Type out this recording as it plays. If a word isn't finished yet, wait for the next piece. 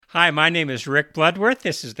Hi, my name is Rick Bloodworth.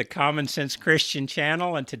 This is the Common Sense Christian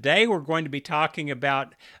Channel, and today we're going to be talking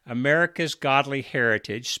about America's godly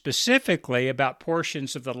heritage, specifically about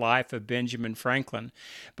portions of the life of Benjamin Franklin.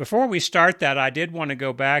 Before we start that, I did want to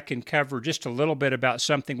go back and cover just a little bit about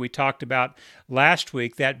something we talked about last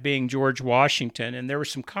week, that being George Washington, and there were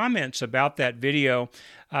some comments about that video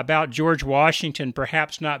about George Washington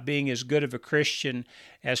perhaps not being as good of a Christian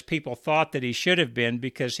as people thought that he should have been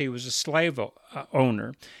because he was a slave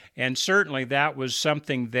owner. And certainly that was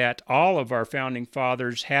something that all of our founding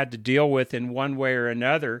fathers had to deal with in one way or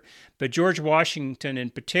another. But George Washington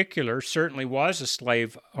in particular certainly was a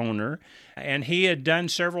slave owner, and he had done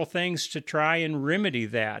several things to try and remedy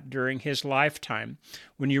that during his lifetime.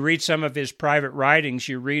 When you read some of his private writings,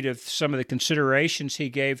 you read of some of the considerations he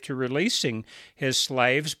gave to releasing his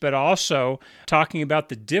slaves, but also talking about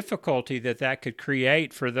the difficulty that that could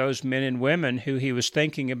create for those men and women who he was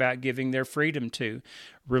thinking about giving their freedom to.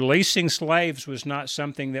 Releasing slaves was not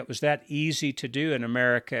something that was that easy to do in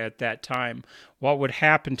America at that time. What would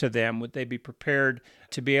happen to them? Would they be prepared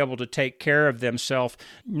to be able to take care of themselves,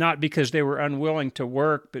 not because they were unwilling to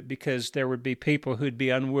work, but because there would be people who'd be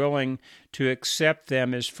unwilling to accept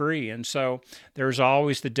them as free? And so there's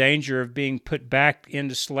always the danger of being put back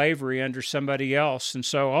into slavery under somebody else. And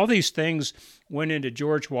so all these things went into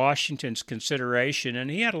George Washington's consideration,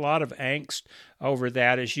 and he had a lot of angst over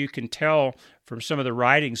that, as you can tell from some of the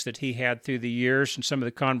writings that he had through the years and some of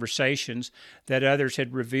the conversations that others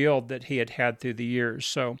had revealed that he had through the years.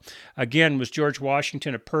 So again, was George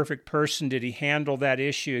Washington a perfect person? Did he handle that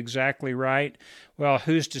issue exactly right? Well,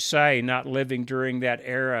 who's to say, not living during that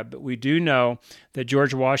era? But we do know that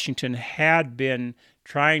George Washington had been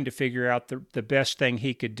trying to figure out the best thing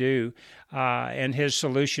he could do, and his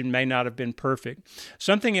solution may not have been perfect.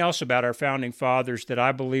 Something else about our founding fathers that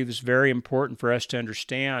I believe is very important for us to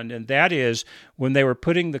understand, and that is when they were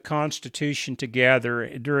putting the Constitution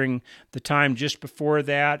together during the time just before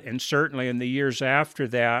that, and certainly in the years after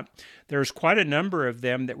that, there's quite a number of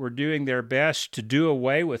them that were doing their best to do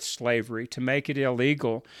away with slavery, to make it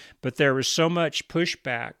illegal, but there was so much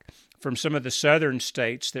pushback from some of the southern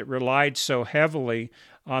states that relied so heavily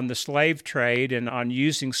on the slave trade and on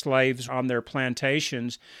using slaves on their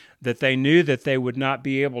plantations that they knew that they would not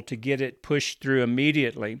be able to get it pushed through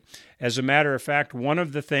immediately. As a matter of fact, one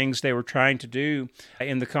of the things they were trying to do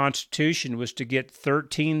in the Constitution was to get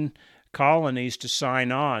 13 colonies to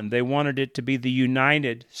sign on. They wanted it to be the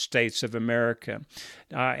United States of America.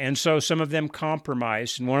 And so some of them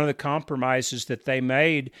compromised. And one of the compromises that they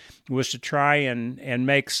made was to try and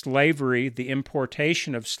make slavery, the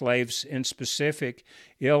importation of slaves in specific,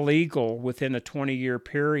 illegal within a 20-year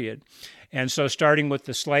period. And so starting with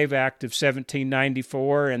the Slave Act of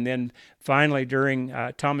 1794, and then finally during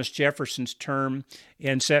Thomas Jefferson's term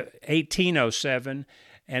in 1807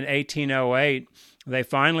 and 1808, they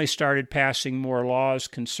finally started passing more laws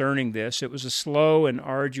concerning this. It was a slow and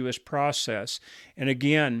arduous process. And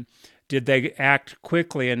again, did they act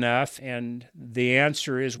quickly enough? And the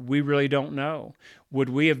answer is we really don't know. Would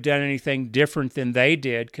we have done anything different than they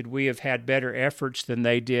did? Could we have had better efforts than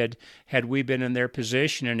they did had we been in their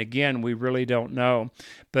position? And again, we really don't know.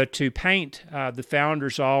 But to paint the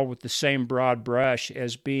founders all with the same broad brush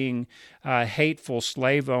as being hateful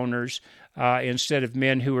slave owners, instead of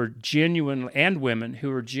men who are genuinely, and women who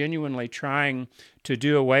are genuinely trying to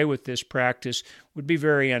do away with this practice, would be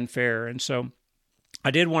very unfair. And so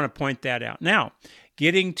I did want to point that out. Now,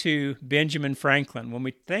 getting to Benjamin Franklin. When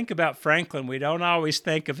we think about Franklin, we don't always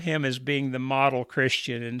think of him as being the model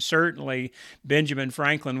Christian, and certainly Benjamin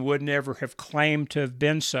Franklin would never have claimed to have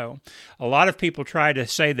been so. A lot of people try to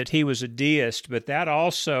say that he was a deist, but that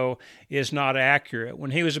also is not accurate.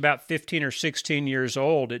 When he was about 15 or 16 years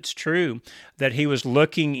old, it's true that he was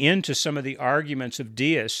looking into some of the arguments of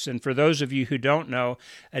deists, and for those of you who don't know,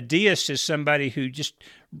 a deist is somebody who just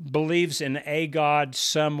believes in a God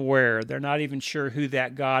somewhere. They're not even sure who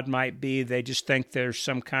that God might be. They just think there's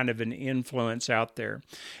some kind of an influence out there.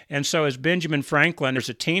 And so as Benjamin Franklin, as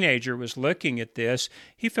a teenager, was looking at this,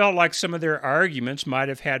 he felt like some of their arguments might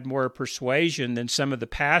have had more persuasion than some of the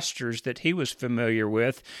pastors that he was familiar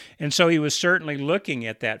with. And so he was certainly looking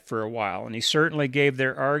at that for a while, and he certainly gave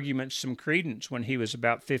their arguments some credence when he was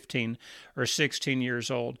about 15 or 16 years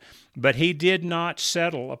old. But he did not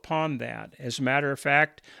settle upon that. As a matter of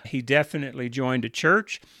fact, he definitely joined a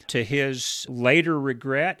church. To his later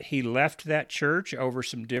regret, he left that church over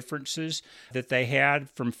some differences that they had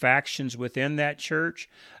from factions within that church.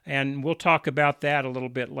 And we'll talk about that a little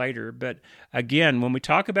bit later. But again, when we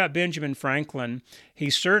talk about Benjamin Franklin, he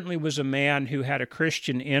certainly was a man who had a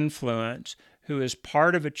Christian influence, who was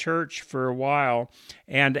part of a church for a while.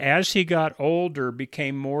 And as he got older,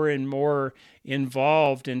 became more and more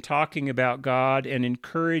involved in talking about God and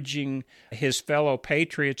encouraging his fellow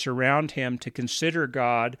patriots around him to consider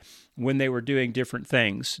God when they were doing different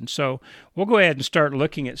things. And so we'll go ahead and start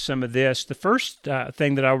looking at some of this. The first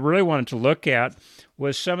thing that I really wanted to look at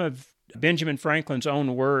was some of Benjamin Franklin's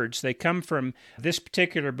own words. They come from, this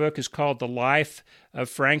particular book is called The Life of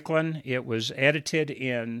Franklin. It was edited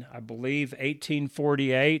in, I believe,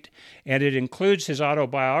 1848, and it includes his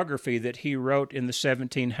autobiography that he wrote in the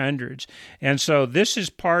 1700s. And so this is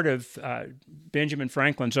part of Benjamin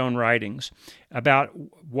Franklin's own writings about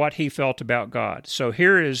what he felt about God. So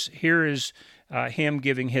here is him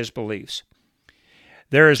giving his beliefs.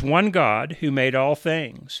 There is one God who made all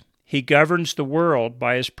things. He governs the world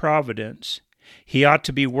by his providence. He ought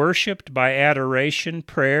to be worshipped by adoration,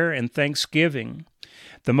 prayer, and thanksgiving.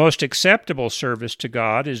 The most acceptable service to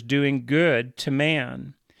God is doing good to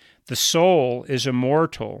man. The soul is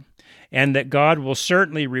immortal, and that God will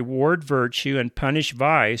certainly reward virtue and punish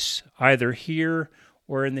vice, either here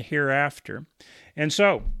or in the hereafter. And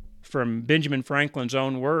so, from Benjamin Franklin's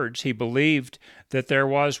own words, he believed that there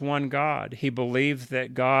was one God. He believed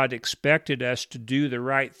that God expected us to do the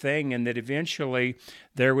right thing and that eventually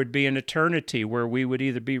there would be an eternity where we would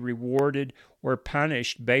either be rewarded or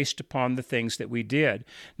punished based upon the things that we did.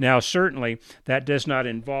 Now, certainly, that does not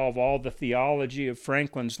involve all the theology of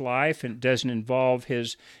Franklin's life, and it doesn't involve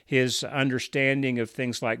his understanding of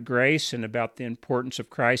things like grace and about the importance of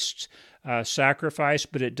Christ's sacrifice,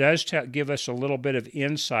 but it does give us a little bit of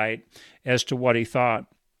insight as to what he thought.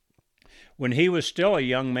 When he was still a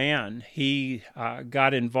young man, he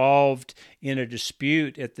got involved in a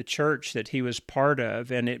dispute at the church that he was part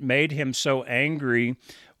of, and it made him so angry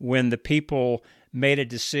when the people made a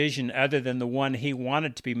decision other than the one he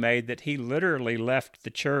wanted to be made that he literally left the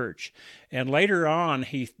church. And later on,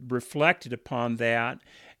 he reflected upon that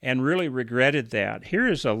and really regretted that. Here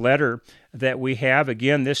is a letter that we have.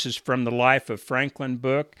 Again, this is from the Life of Franklin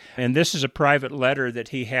book, and this is a private letter that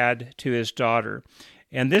he had to his daughter.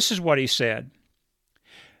 And this is what he said: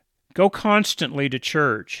 "Go constantly to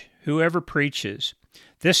church, whoever preaches.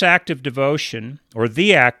 This act of devotion, or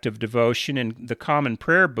the act of devotion in the Common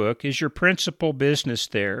Prayer Book, is your principal business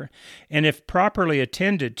there, and if properly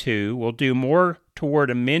attended to, will do more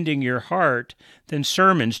toward amending your heart than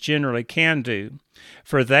sermons generally can do.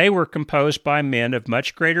 For they were composed by men of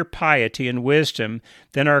much greater piety and wisdom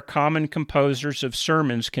than our common composers of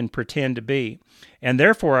sermons can pretend to be. And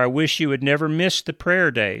therefore I wish you would never miss the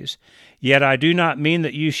prayer days. Yet I do not mean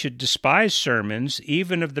that you should despise sermons,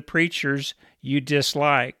 even of the preachers you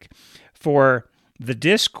dislike. For the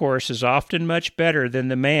discourse is often much better than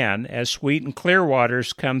the man, as sweet and clear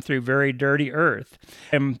waters come through very dirty earth.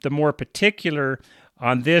 And the more particular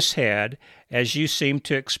on this head, as you seemed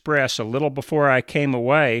to express a little before I came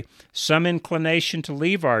away, some inclination to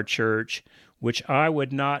leave our church, which I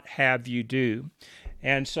would not have you do."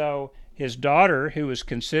 And so his daughter, who was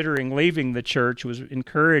considering leaving the church, was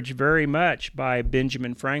encouraged very much by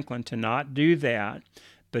Benjamin Franklin to not do that,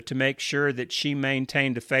 but to make sure that she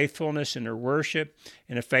maintained a faithfulness in her worship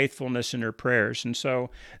and a faithfulness in her prayers. And so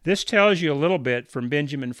this tells you a little bit from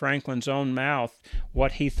Benjamin Franklin's own mouth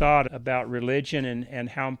what he thought about religion and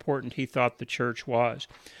how important he thought the church was.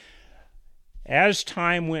 As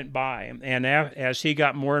time went by, and as he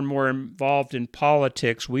got more and more involved in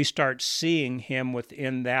politics, we start seeing him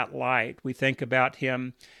within that light. We think about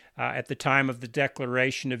him at the time of the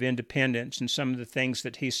Declaration of Independence and some of the things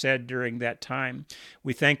that he said during that time.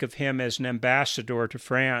 We think of him as an ambassador to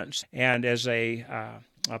France and as a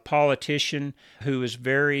politician who is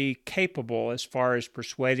very capable as far as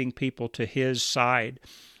persuading people to his side.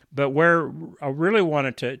 But where I really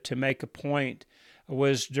wanted to make a point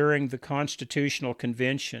was during the Constitutional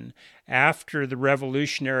Convention, after the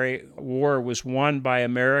Revolutionary War was won by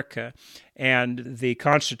America, and the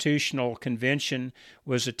Constitutional Convention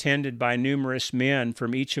was attended by numerous men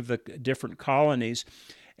from each of the different colonies,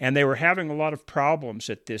 and they were having a lot of problems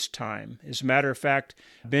at this time. As a matter of fact,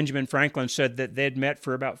 Benjamin Franklin said that they'd met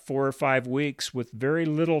for about 4 or 5 weeks with very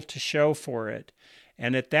little to show for it.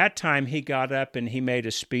 And at that time, he got up and he made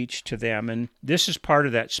a speech to them, and this is part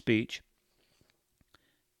of that speech.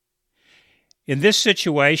 "In this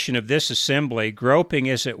situation of this assembly, groping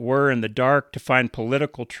as it were in the dark to find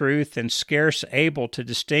political truth and scarce able to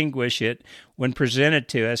distinguish it when presented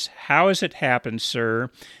to us, how has it happened,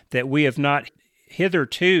 sir, that we have not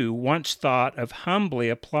hitherto once thought of humbly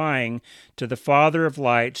applying to the Father of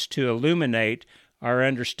lights to illuminate our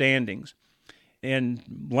understandings?" In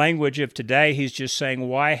language of today, he's just saying,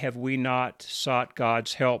 why have we not sought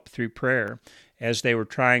God's help through prayer? as they were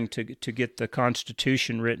trying to get the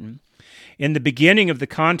Constitution written. In the beginning of the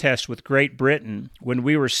contest with Great Britain, when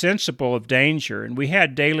we were sensible of danger and we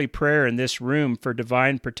had daily prayer in this room for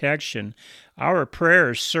divine protection, our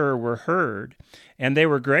prayers, sir, were heard, and they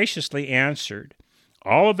were graciously answered.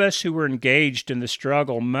 All of us who were engaged in the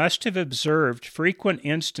struggle must have observed frequent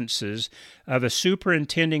instances of a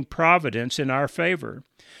superintending providence in our favor.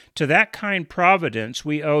 To that kind providence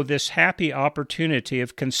we owe this happy opportunity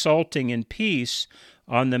of consulting in peace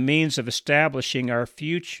on the means of establishing our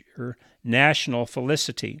future national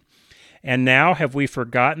felicity. And now have we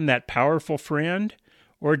forgotten that powerful friend?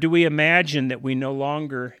 Or do we imagine that we no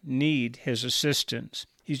longer need his assistance?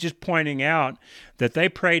 He's just pointing out that they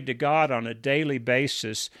prayed to God on a daily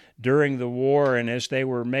basis during the war and as they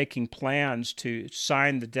were making plans to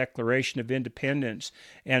sign the Declaration of Independence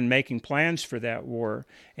and making plans for that war.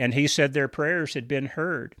 And he said their prayers had been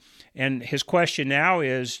heard. And his question now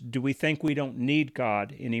is, do we think we don't need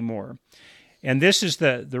God anymore? And this is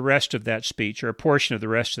the rest of that speech, or a portion of the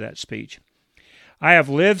rest of that speech. I have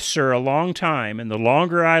lived, sir, a long time, and the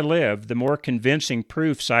longer I live, the more convincing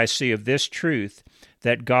proofs I see of this truth,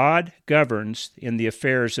 that God governs in the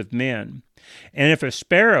affairs of men. And if a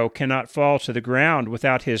sparrow cannot fall to the ground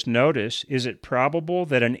without his notice, is it probable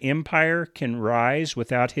that an empire can rise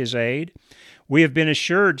without his aid? We have been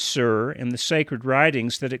assured, sir, in the sacred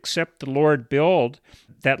writings that except the Lord build,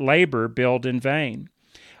 that labor build in vain.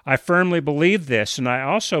 I firmly believe this, and I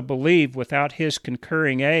also believe without his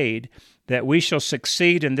concurring aid that we shall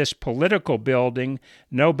succeed in this political building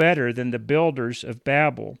no better than the builders of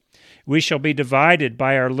Babel. We shall be divided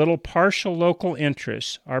by our little partial local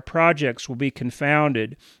interests, our projects will be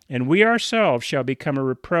confounded, and we ourselves shall become a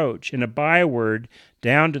reproach and a byword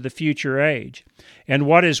down to the future age. And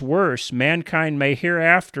what is worse, mankind may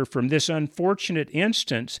hereafter from this unfortunate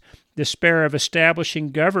instance despair of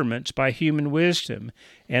establishing governments by human wisdom,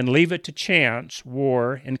 and leave it to chance,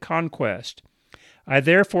 war, and conquest. I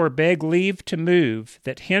therefore beg leave to move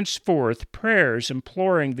that henceforth prayers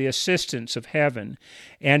imploring the assistance of heaven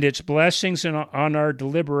and its blessings on our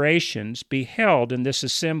deliberations be held in this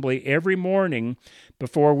assembly every morning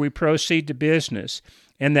before we proceed to business,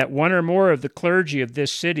 and that one or more of the clergy of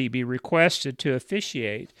this city be requested to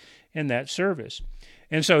officiate in that service.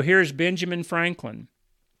 And so here's Benjamin Franklin,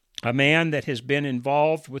 a man that has been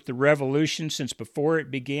involved with the Revolution since before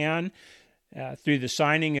it began, through the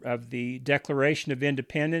signing of the Declaration of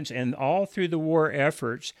Independence and all through the war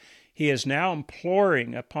efforts. He is now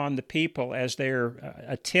imploring upon the people as they are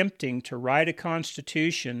attempting to write a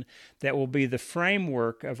constitution that will be the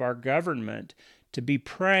framework of our government, to be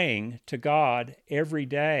praying to God every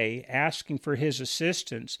day, asking for his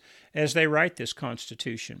assistance as they write this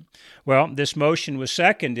Constitution. Well, this motion was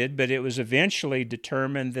seconded, but it was eventually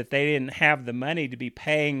determined that they didn't have the money to be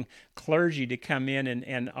paying clergy to come in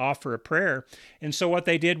and offer a prayer. And so what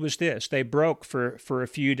they did was this. They broke for a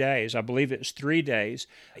few days, I believe it was 3 days,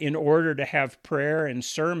 in order to have prayer and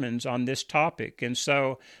sermons on this topic. And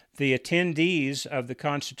so the attendees of the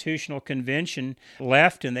Constitutional Convention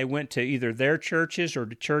left, and they went to either their churches or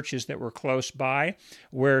to churches that were close by,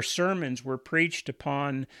 where sermons were preached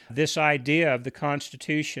upon this idea of the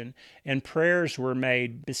Constitution, and prayers were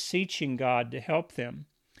made beseeching God to help them.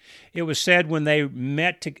 It was said when they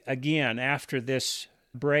met again after this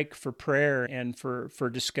break for prayer and for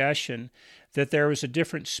discussion, that there was a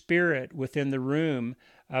different spirit within the room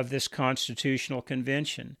of this Constitutional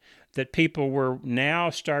Convention, that people were now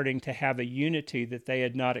starting to have a unity that they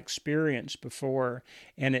had not experienced before.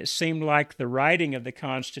 And it seemed like the writing of the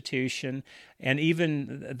Constitution and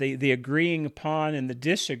even the agreeing upon and the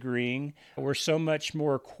disagreeing were so much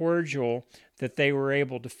more cordial that they were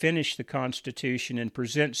able to finish the Constitution and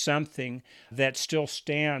present something that still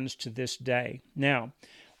stands to this day. Now,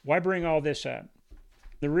 why bring all this up?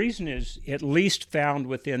 The reason is at least found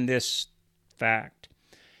within this fact.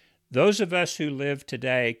 Those of us who live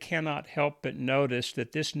today cannot help but notice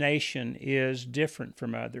that this nation is different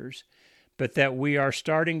from others, but that we are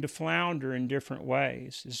starting to flounder in different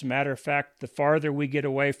ways. As a matter of fact, the farther we get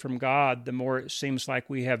away from God, the more it seems like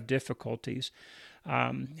we have difficulties.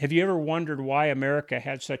 Have you ever wondered why America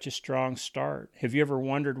had such a strong start? Have you ever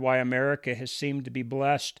wondered why America has seemed to be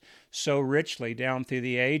blessed so richly down through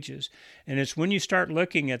the ages? And it's when you start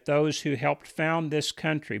looking at those who helped found this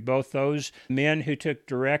country, both those men who took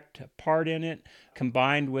direct part in it,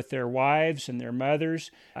 combined with their wives and their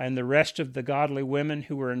mothers, and the rest of the godly women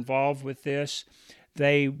who were involved with this,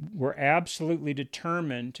 they were absolutely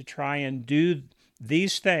determined to try and do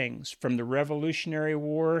these things, from the Revolutionary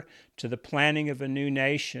War to the planning of a new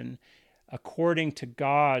nation, according to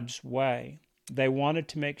God's way. They wanted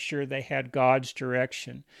to make sure they had God's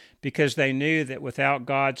direction because they knew that without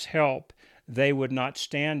God's help, they would not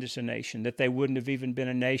stand as a nation, that they wouldn't have even been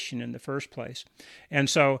a nation in the first place. And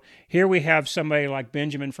so here we have somebody like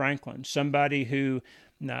Benjamin Franklin, somebody who,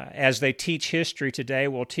 as they teach history today,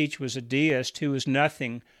 will teach was a deist who was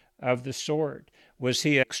nothing of the sort. Was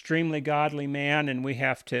he an extremely godly man? And we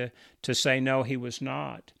have to say no, he was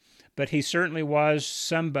not. But he certainly was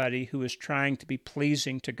somebody who was trying to be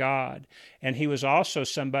pleasing to God. And he was also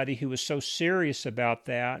somebody who was so serious about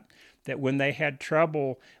that when they had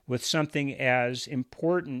trouble with something as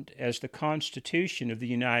important as the Constitution of the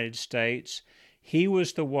United States, he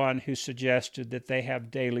was the one who suggested that they have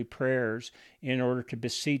daily prayers in order to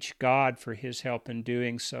beseech God for his help in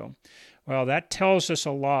doing so. Well, that tells us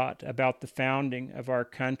a lot about the founding of our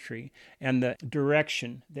country and the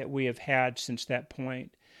direction that we have had since that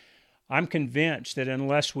point. I'm convinced that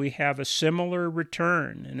unless we have a similar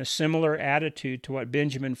return and a similar attitude to what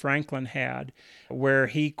Benjamin Franklin had, where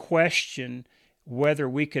he questioned whether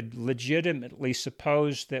we could legitimately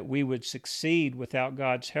suppose that we would succeed without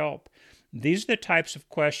God's help, these are the types of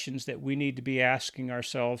questions that we need to be asking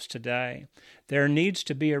ourselves today. There needs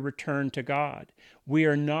to be a return to God. We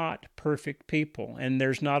are not perfect people, and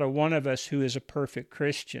there's not a one of us who is a perfect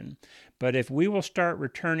Christian. But if we will start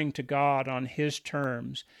returning to God on His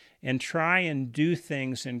terms and try and do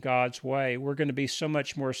things in God's way, we're going to be so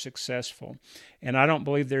much more successful. And I don't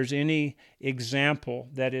believe there's any example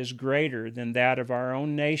that is greater than that of our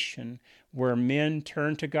own nation, where men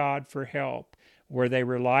turned to God for help, where they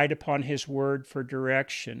relied upon His Word for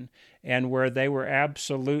direction, and where they were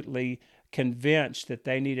absolutely convinced that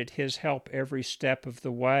they needed His help every step of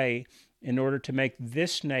the way in order to make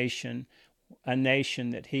this nation a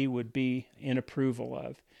nation that He would be in approval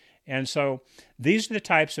of. And so these are the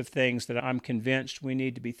types of things that I'm convinced we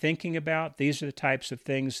need to be thinking about. These are the types of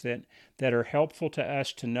things that are helpful to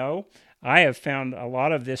us to know. I have found a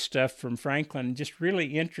lot of this stuff from Franklin just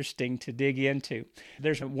really interesting to dig into.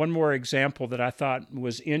 There's one more example that I thought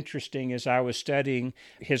was interesting as I was studying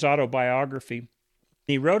his autobiography.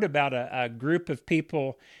 He wrote about a group of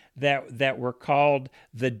people that were called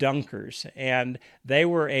the Dunkers, and they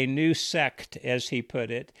were a new sect, as he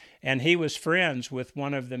put it, and he was friends with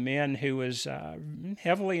one of the men who was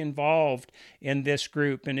heavily involved in this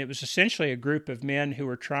group, and it was essentially a group of men who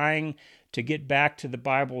were trying to get back to the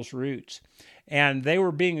Bible's roots. And they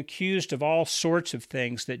were being accused of all sorts of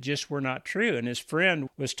things that just were not true. And his friend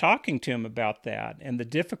was talking to him about that and the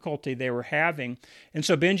difficulty they were having. And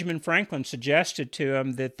so Benjamin Franklin suggested to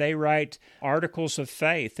him that they write articles of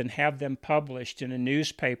faith and have them published in a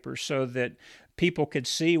newspaper so that people could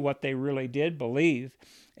see what they really did believe.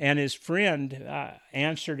 And his friend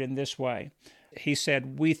answered in this way. He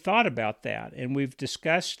said, "We thought about that and we've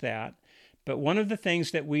discussed that. But one of the things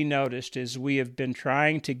that we noticed is we have been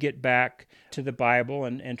trying to get back to the Bible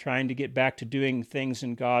and trying to get back to doing things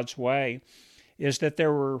in God's way, is that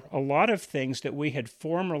there were a lot of things that we had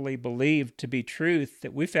formerly believed to be truth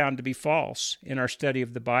that we found to be false in our study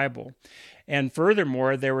of the Bible. And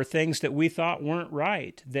furthermore, there were things that we thought weren't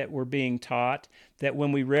right that were being taught, that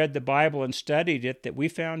when we read the Bible and studied it, that we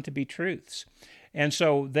found to be truths. And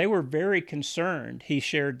so they were very concerned," he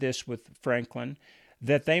shared this with Franklin,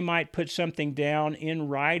 "that they might put something down in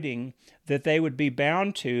writing that they would be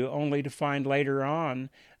bound to, only to find later on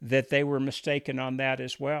that they were mistaken on that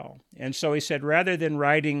as well." And so he said, rather than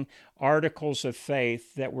writing articles of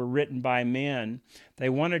faith that were written by men, they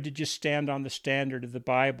wanted to just stand on the standard of the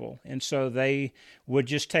Bible. And so they would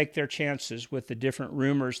just take their chances with the different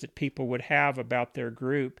rumors that people would have about their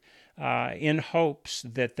group, in hopes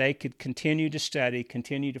that they could continue to study,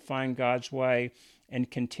 continue to find God's way, and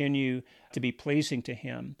continue to be pleasing to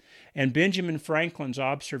Him. And Benjamin Franklin's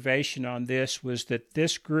observation on this was that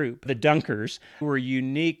this group, the Dunkers, were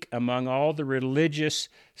unique among all the religious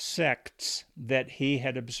sects that he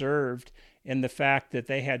had observed in the fact that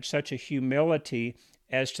they had such a humility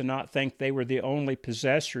as to not think they were the only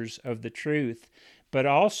possessors of the truth, but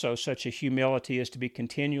also such a humility as to be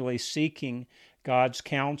continually seeking God's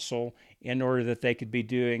counsel in order that they could be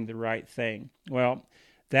doing the right thing. Well,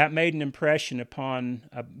 that made an impression upon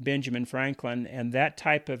Benjamin Franklin, and that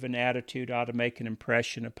type of an attitude ought to make an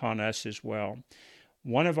impression upon us as well.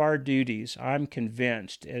 One of our duties, I'm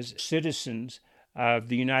convinced, as citizens of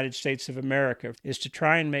the United States of America, is to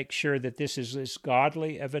try and make sure that this is as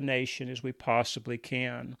godly of a nation as we possibly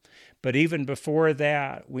can. But even before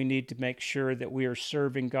that, we need to make sure that we are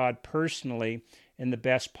serving God personally in the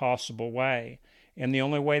best possible way. And the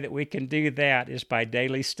only way that we can do that is by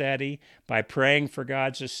daily study, by praying for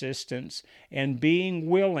God's assistance, and being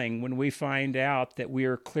willing when we find out that we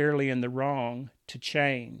are clearly in the wrong to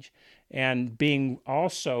change. and being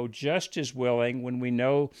also just as willing, when we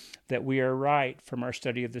know that we are right from our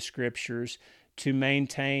study of the Scriptures, to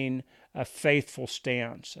maintain a faithful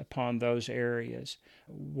stance upon those areas.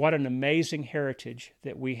 What an amazing heritage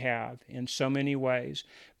that we have in so many ways.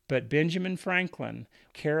 But Benjamin Franklin,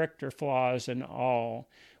 character flaws and all,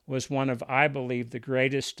 was one of, I believe, the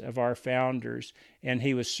greatest of our founders, and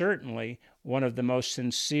he was certainly one of the most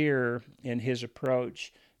sincere in his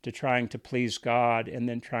approach to trying to please God and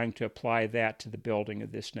then trying to apply that to the building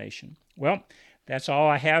of this nation. Well, that's all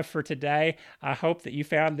I have for today. I hope that you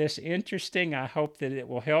found this interesting. I hope that it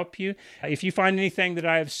will help you. If you find anything that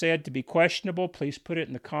I have said to be questionable, please put it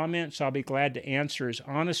in the comments. I'll be glad to answer as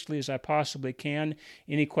honestly as I possibly can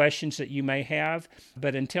any questions that you may have.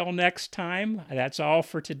 But until next time, that's all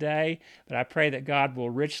for today. But I pray that God will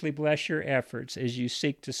richly bless your efforts as you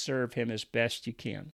seek to serve Him as best you can.